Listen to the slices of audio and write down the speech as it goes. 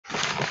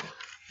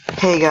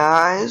Hey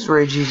guys,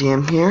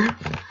 RayGTM here.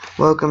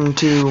 Welcome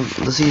to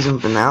the season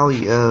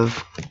finale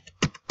of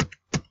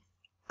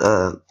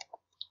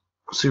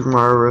Super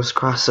Mario Bros.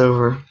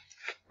 Crossover.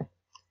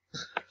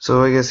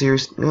 So I guess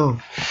here's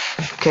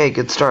okay,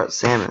 good start,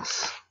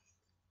 Samus.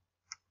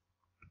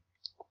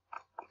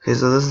 Okay,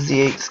 so this is the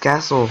 8th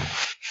castle.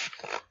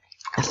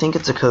 I think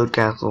it's a code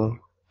castle.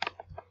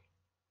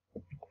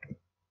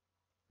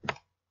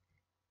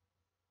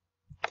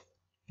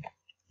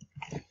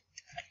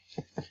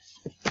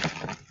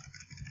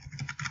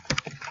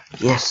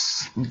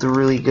 Yes, the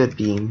really good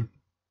beam.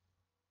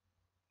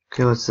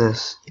 Okay, what's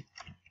this?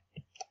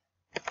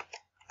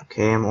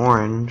 Okay, I'm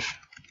orange.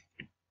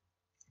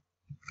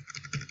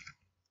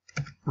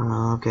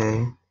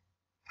 Okay.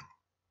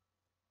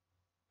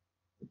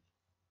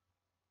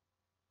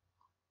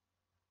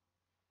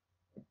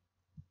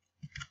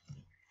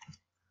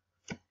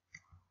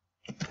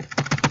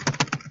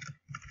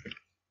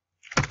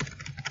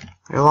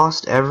 I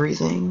lost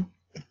everything?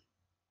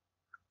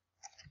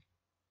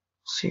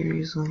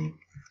 Seriously?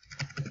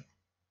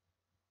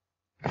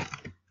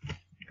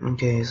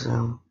 Okay,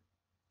 so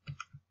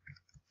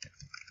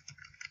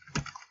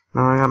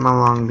now I got my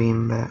long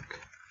beam back.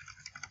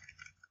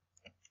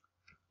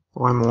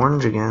 Oh, I'm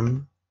orange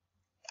again.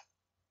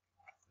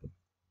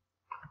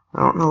 I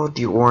don't know what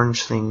the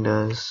orange thing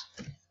does.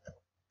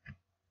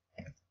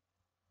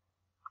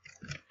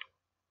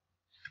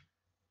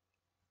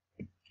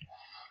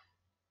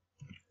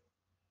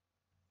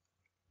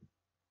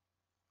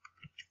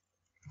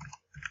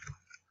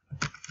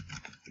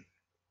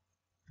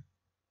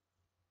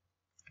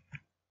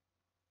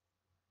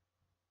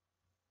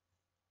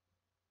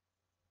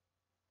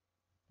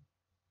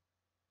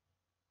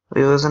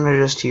 Wait, wasn't it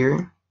just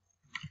here?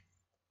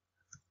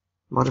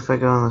 What if I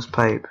go on this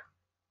pipe?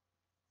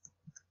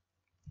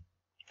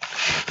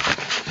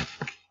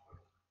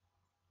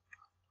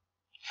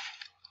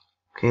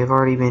 Okay, I've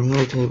already been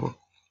here, table.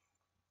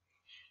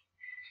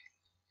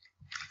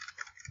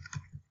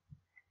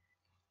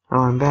 Oh,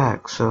 I'm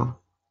back, so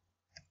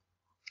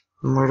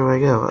where do I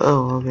go?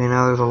 Oh, okay,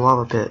 now there's a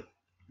lava pit.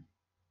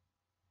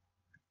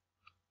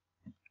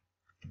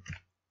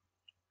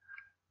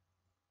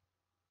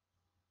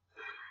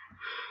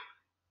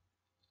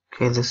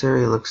 Okay, this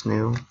area looks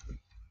new.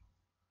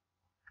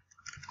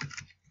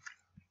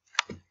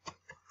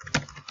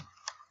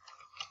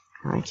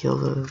 Can I kill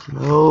those?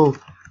 No!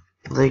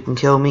 They can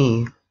kill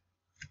me.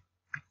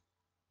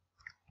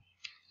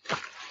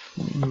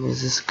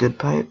 Is this a good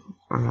pipe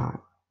or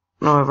not?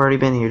 No, I've already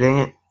been here, dang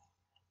it.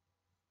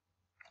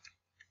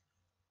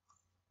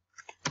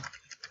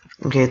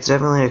 Okay, it's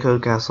definitely a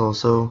code castle,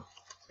 so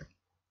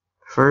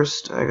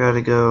first I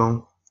gotta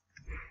go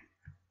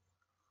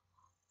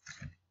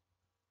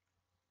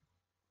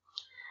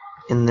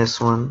in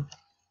this one.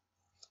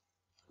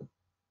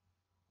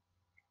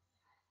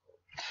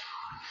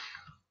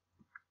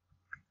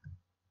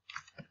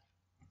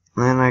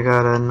 And then I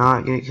gotta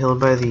not get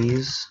killed by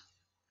these.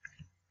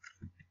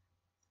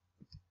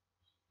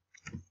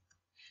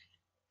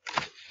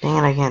 Dang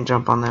it, I can't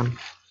jump on them.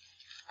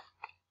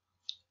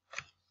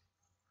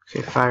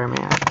 Okay,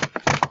 fireman.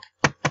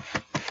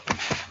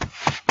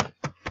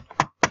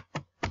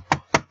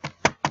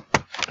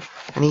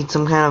 I need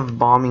some kind of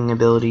bombing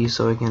ability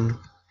so I can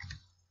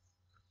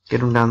get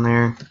him down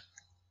there.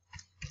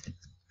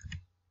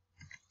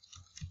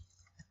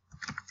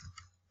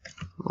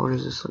 Where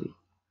does this lead?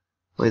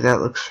 Wait,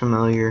 that looks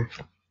familiar.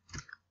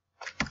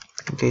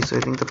 Okay, so I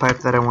think the pipe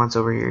that I want's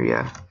over here,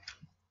 yeah.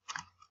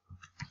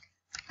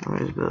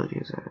 What ability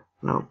is that?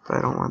 Nope, I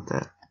don't want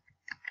that.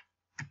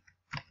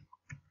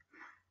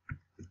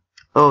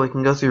 Oh, we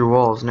can go through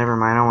walls. Never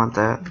mind, I want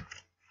that.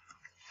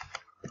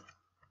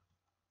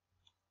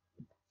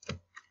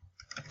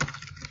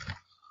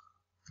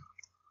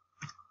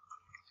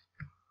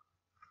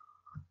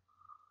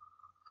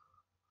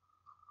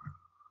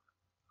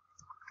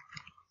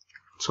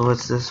 So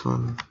what's this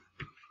one?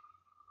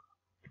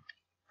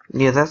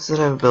 Yeah, that's the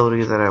type of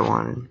ability that I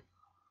wanted.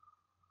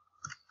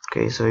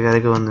 Okay, so we gotta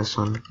go in this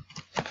one.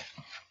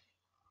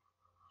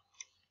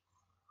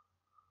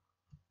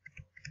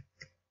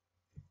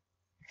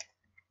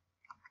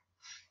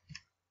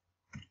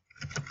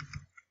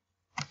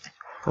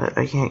 But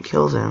I can't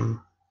kill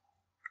them.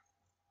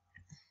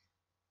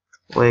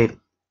 Wait,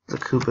 the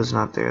Koopa's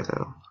not there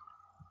though.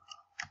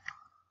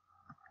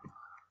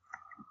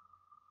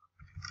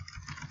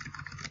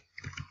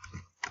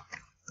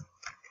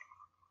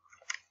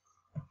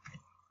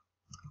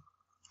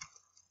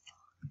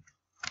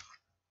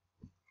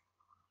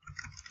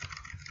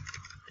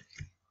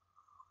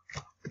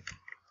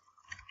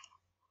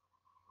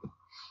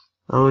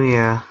 Oh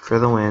yeah, for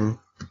the win.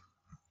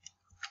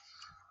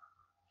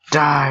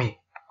 Die!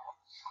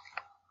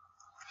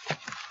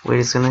 Wait,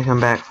 it's gonna come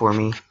back for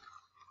me.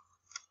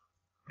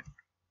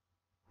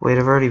 Wait,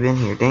 I've already been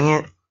here. Dang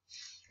it!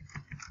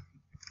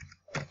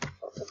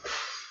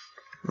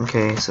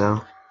 Okay,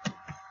 so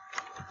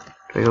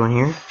do I go in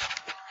here?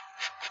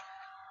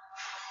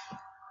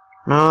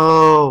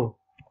 No!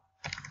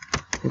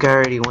 I think I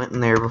already went in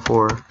there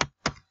before.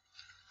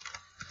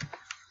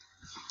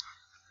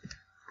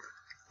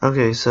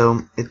 Okay,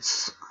 so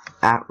it's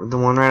at the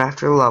one right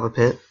after the lava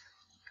pit.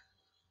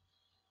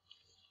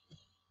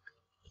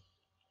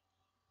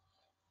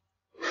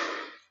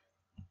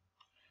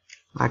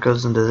 That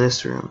goes into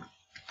this room.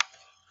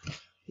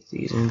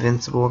 These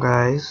invincible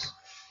guys.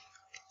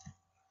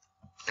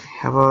 Okay,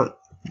 how about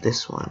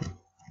this one?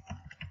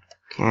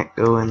 Can't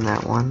go in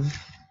that one.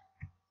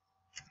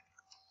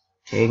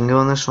 Okay, you can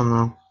go in this one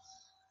though.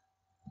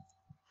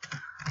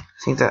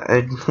 I think that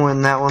I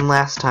won that one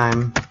last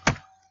time.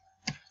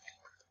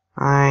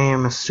 I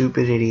am a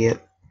stupid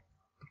idiot.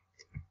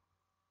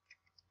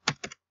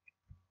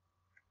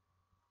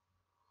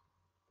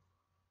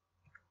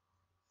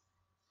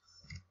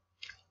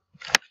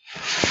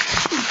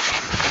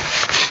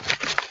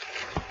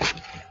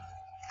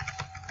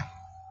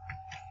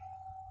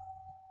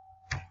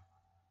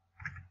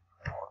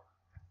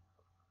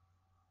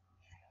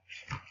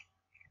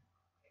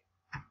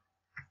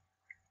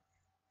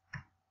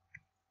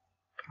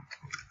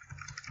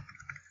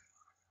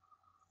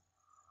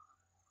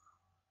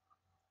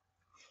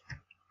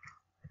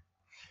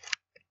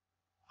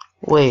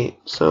 Wait,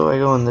 so I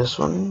go in this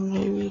one,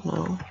 maybe?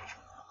 No.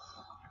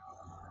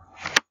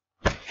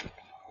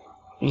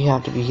 You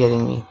have to be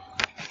kidding me.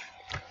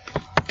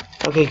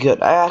 Okay,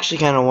 good. I actually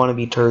kind of want to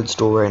be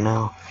Toadstool right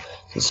now,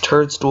 since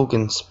Toadstool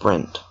can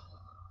sprint.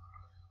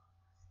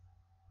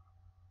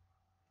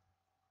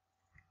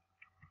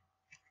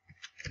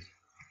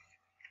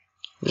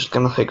 I'm just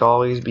gonna like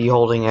always be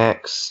holding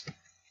X,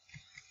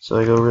 so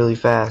I go really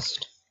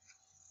fast.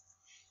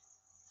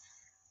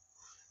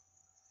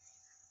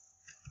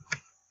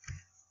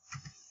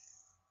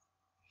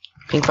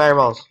 Pink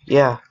fireballs,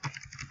 yeah.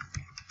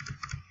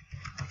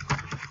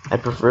 I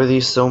prefer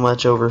these so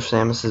much over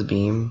Samus's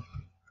beam,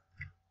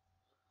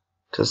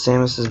 because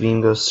Samus's beam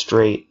goes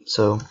straight,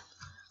 so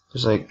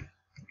there's like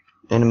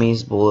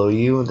enemies below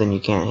you, then you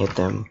can't hit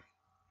them.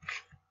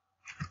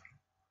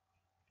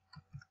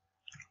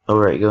 Oh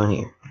right, go in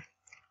here.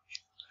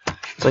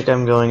 It's like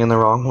I'm going in the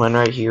wrong one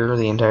right here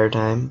the entire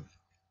time.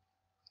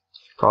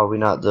 Probably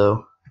not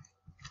though.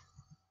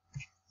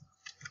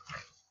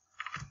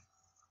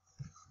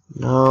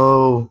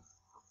 No.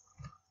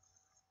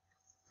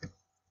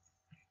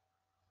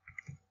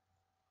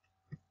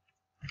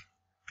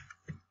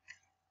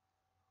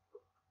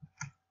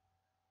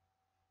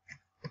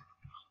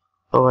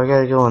 Oh, I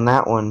gotta go on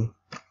that one.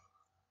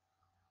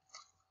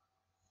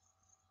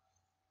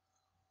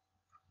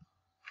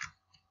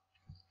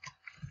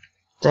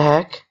 The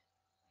heck?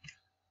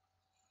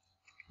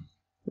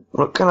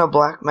 What kind of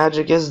black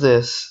magic is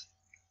this?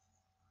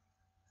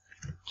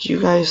 Did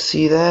you guys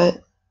see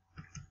that?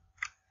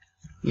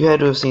 You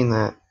had to have seen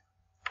that.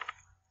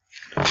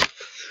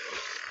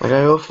 Like,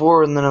 I go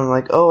forward and then I'm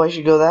like, oh, I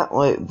should go that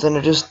way. And then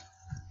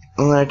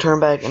I turn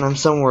back and I'm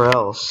somewhere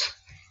else.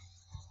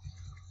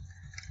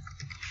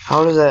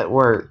 How does that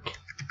work?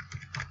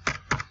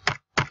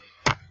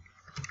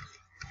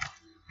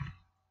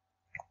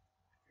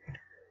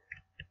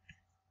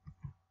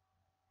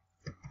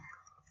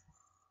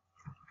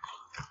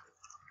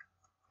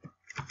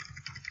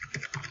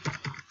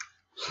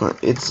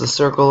 It's the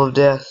circle of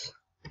death.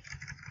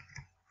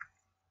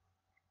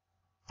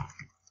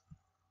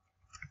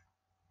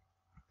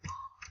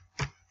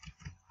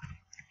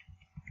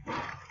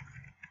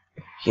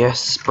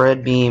 Yes,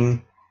 spread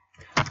beam.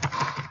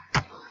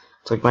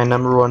 It's like my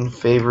 #1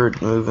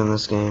 favorite move in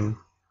this game.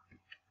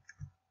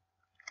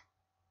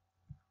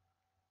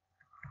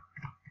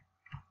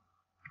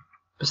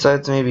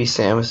 Besides maybe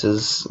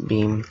Samus's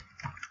beam.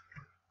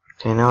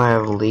 Okay, now I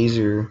have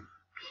laser.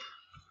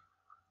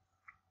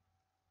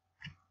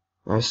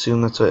 I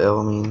assume that's what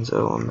L means.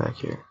 Oh, I'm back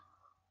here.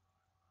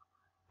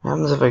 What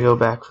happens if I go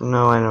back from...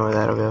 No, I know where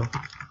that'll go.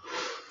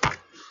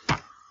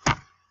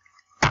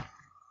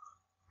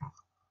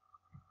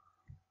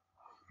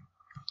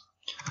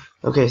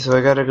 Okay, so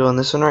I gotta go on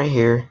this one right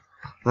here.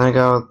 Then I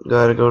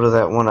gotta go to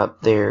that one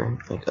up there.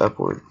 Like,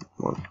 upward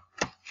one.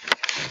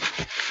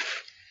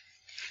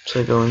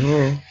 So I go in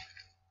here.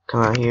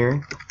 Come out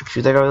here.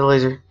 Shoot that guy with a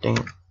laser. Dang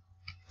it.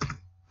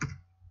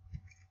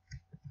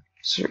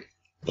 Is there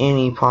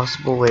any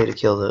possible way to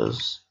kill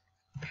those?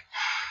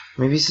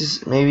 Maybe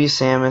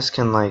Samus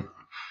can like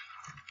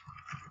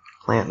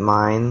plant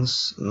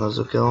mines and those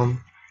will kill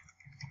him.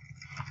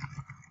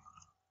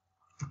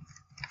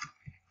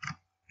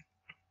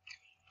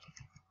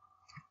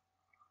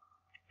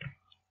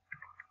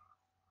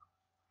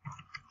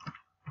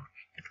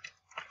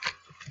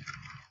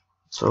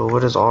 So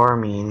what does R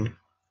mean?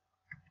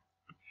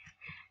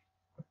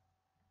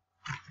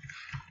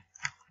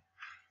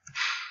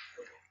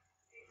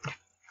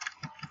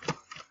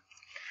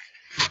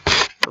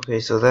 Okay,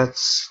 so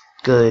that's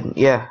good.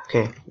 Yeah,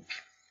 okay.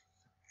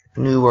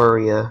 New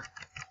area.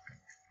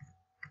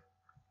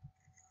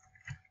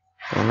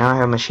 And now I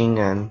have a machine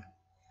gun.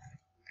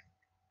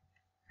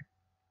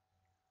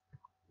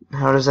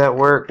 How does that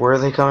work? Where are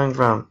they coming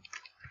from?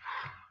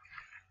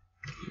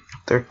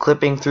 They're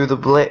clipping through the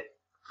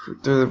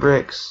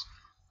bricks.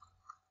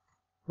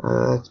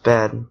 That's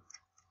bad.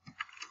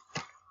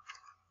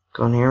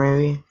 Go in here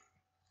maybe?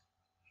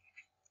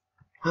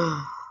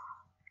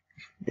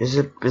 Is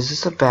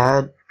this a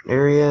bad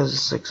area? Is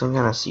this like some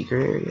kind of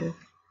secret area?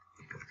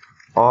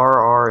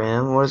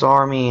 RRM? What does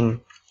R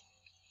mean?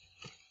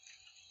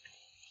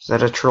 Is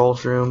that a troll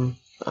shroom?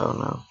 Oh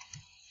no.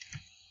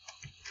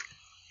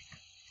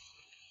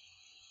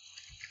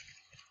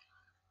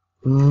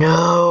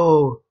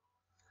 No!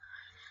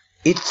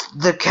 It's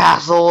the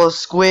castle of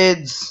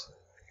squids!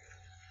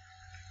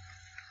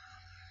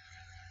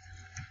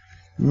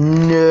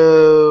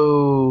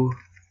 No!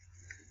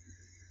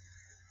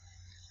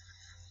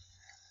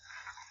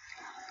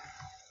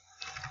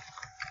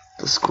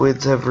 The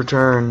squids have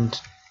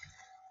returned.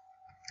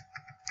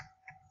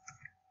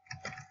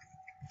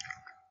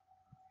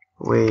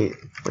 Wait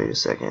a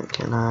second,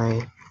 can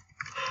I...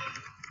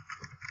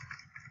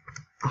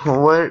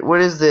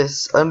 What is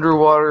this?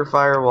 Underwater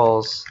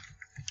firewalls.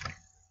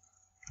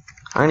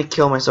 I'm gonna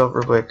kill myself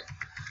real quick.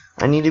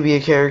 I need to be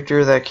a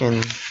character that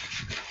can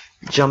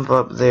jump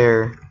up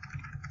there.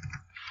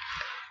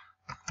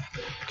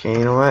 Okay,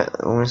 you know what?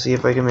 I'm gonna see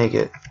if I can make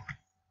it.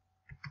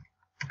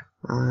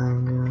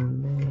 I'm gonna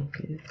make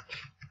it.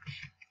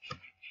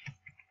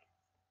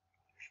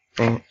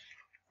 Dang it.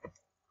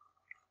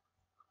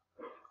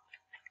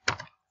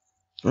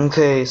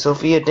 Okay,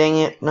 Sophia, dang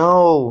it.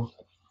 No!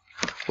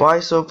 Why,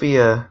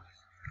 Sophia?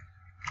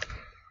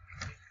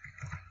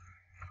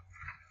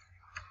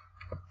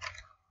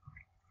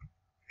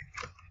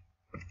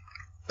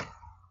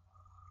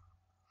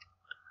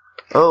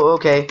 Oh,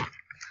 okay.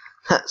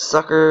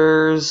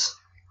 Suckers.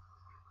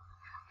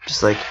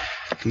 Just like.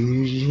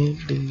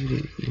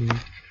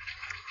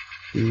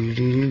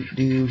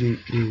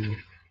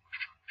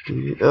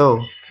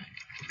 Oh.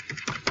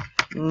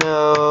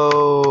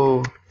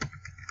 No.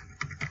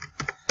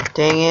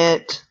 Dang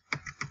it.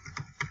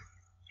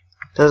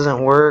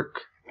 Doesn't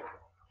work.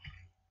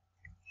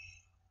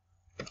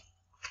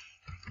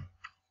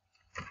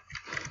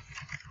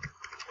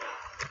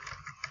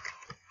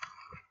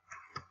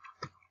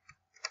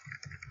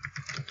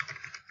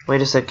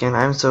 Wait a second,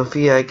 I'm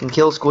Sophia, I can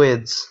kill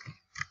squids.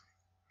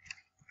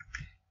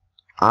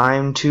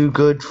 I'm too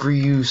good for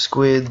you,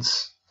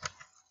 squids.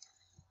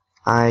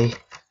 I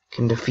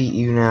can defeat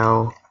you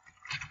now.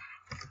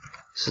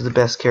 This is the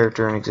best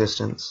character in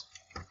existence.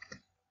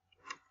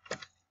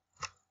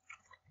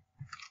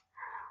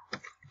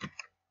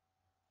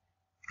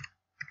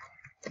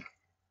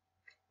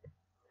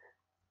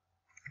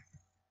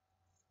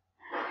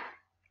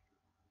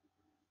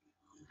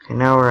 Okay,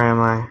 now where am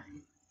I?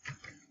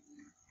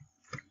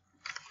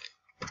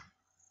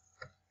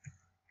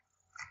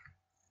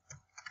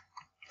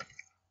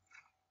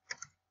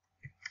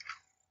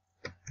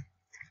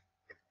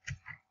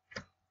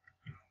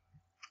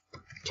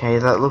 Okay,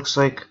 that looks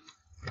like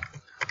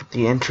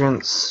the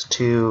entrance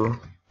to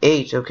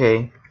 8,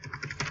 okay.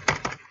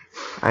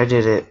 I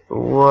did it.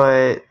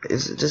 What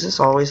is it? Does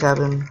this always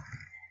happen?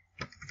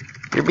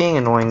 You're being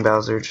annoying,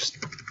 Bowser. Just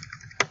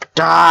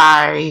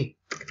die!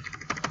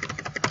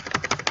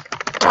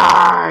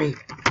 Die!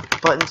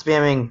 Button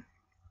spamming.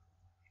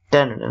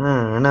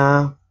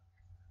 Da-na-na-na-na.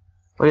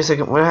 Wait a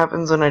second, what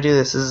happens when I do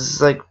this? Is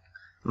this like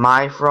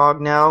my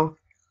frog now?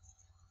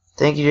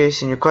 Thank you,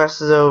 Jason, your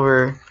quest is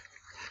over.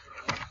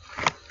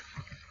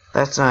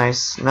 That's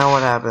nice. Now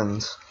what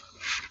happens?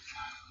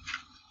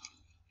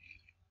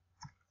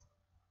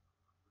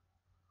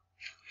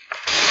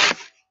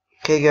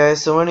 Okay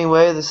guys, so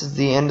anyway, this is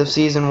the end of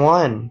Season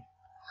 1.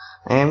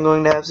 I am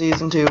going to have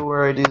Season 2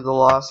 where I do the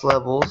lost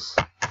levels.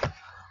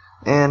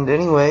 And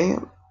anyway,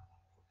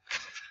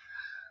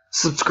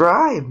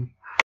 subscribe!